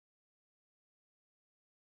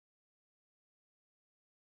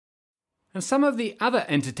And some of the other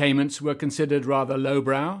entertainments were considered rather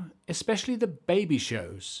lowbrow, especially the baby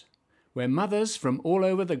shows, where mothers from all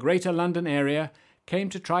over the Greater London area came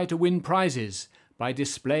to try to win prizes by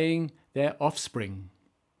displaying their offspring.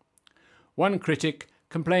 One critic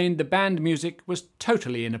complained the band music was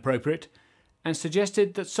totally inappropriate and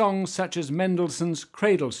suggested that songs such as Mendelssohn's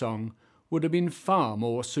Cradle Song would have been far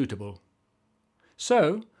more suitable.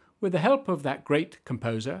 So, with the help of that great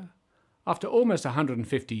composer, after almost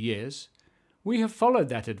 150 years, we have followed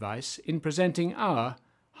that advice in presenting our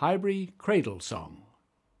Highbury Cradle Song.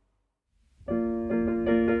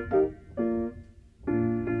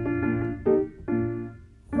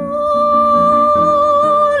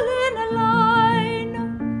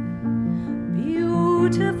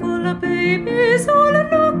 Beautiful babies, all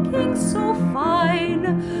looking so fine.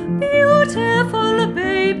 Beautiful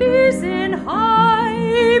babies in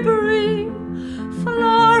Highbury.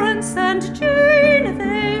 Florence and Jane,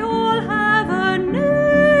 they all have a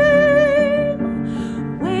name.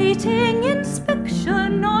 Waiting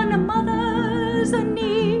inspection on a mother's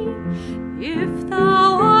knee. If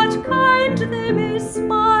thou art kind, they may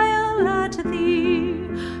smile at thee.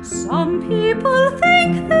 Some people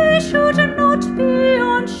think they should not be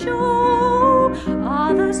on show,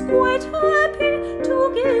 others quite happy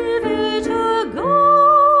to give it a go.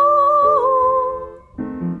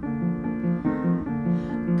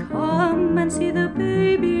 Come and see the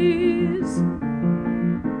babies,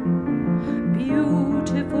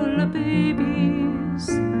 beautiful babies.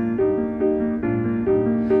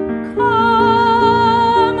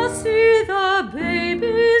 Come see the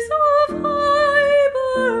babies of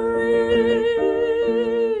Highbury.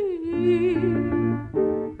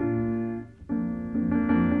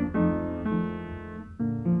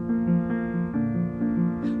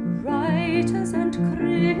 Writers and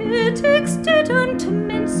critics didn't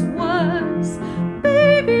mince words.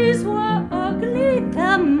 Babies were ugly,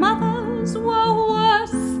 their mothers were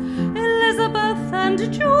worse. Elizabeth and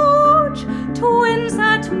George, twins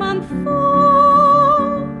at month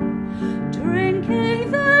 4,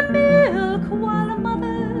 drinking the milk while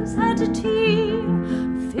mothers had tea.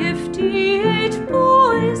 58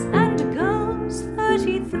 boys and girls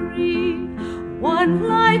 33. One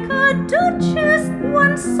like a duchess,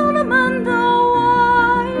 one Solomon the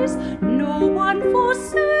wise. No one for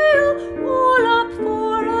sale, all up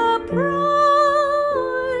for a prize.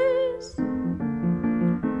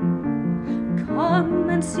 Come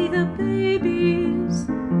and see the babies,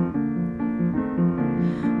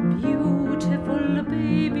 beautiful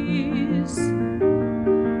babies.